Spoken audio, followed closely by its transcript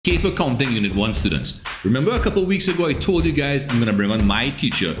CSEC Accounting Unit 1 students. Remember a couple weeks ago I told you guys I'm going to bring on my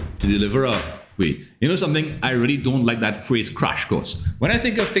teacher to deliver a... Wait, you know something? I really don't like that phrase crash course. When I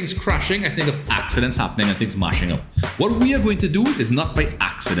think of things crashing, I think of accidents happening and things mashing up. What we are going to do is not by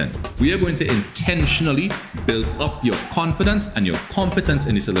accident. We are going to intentionally build up your confidence and your competence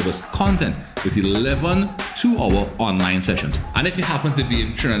in the syllabus content with 11 2-hour online sessions. And if you happen to be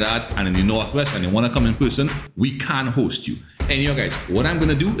in Trinidad and in the Northwest and you want to come in person, we can host you. And you know guys, what I'm going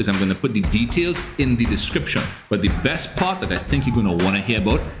to do is I'm going to put the details in the description. But the best part that I think you're going to want to hear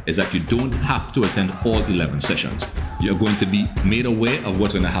about is that you don't have to attend all 11 sessions. You're going to be made aware of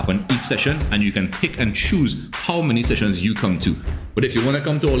what's going to happen each session, and you can pick and choose how many sessions you come to. But if you want to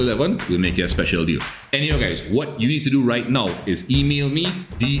come to all 11, we'll make you a special deal. And you know guys, what you need to do right now is email me,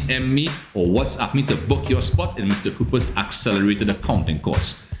 DM me, or WhatsApp me to book your spot in Mr. Cooper's Accelerated Accounting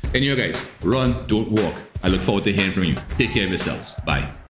course. And you know guys, run, don't walk. I look forward to hearing from you. Take care of yourselves. Bye.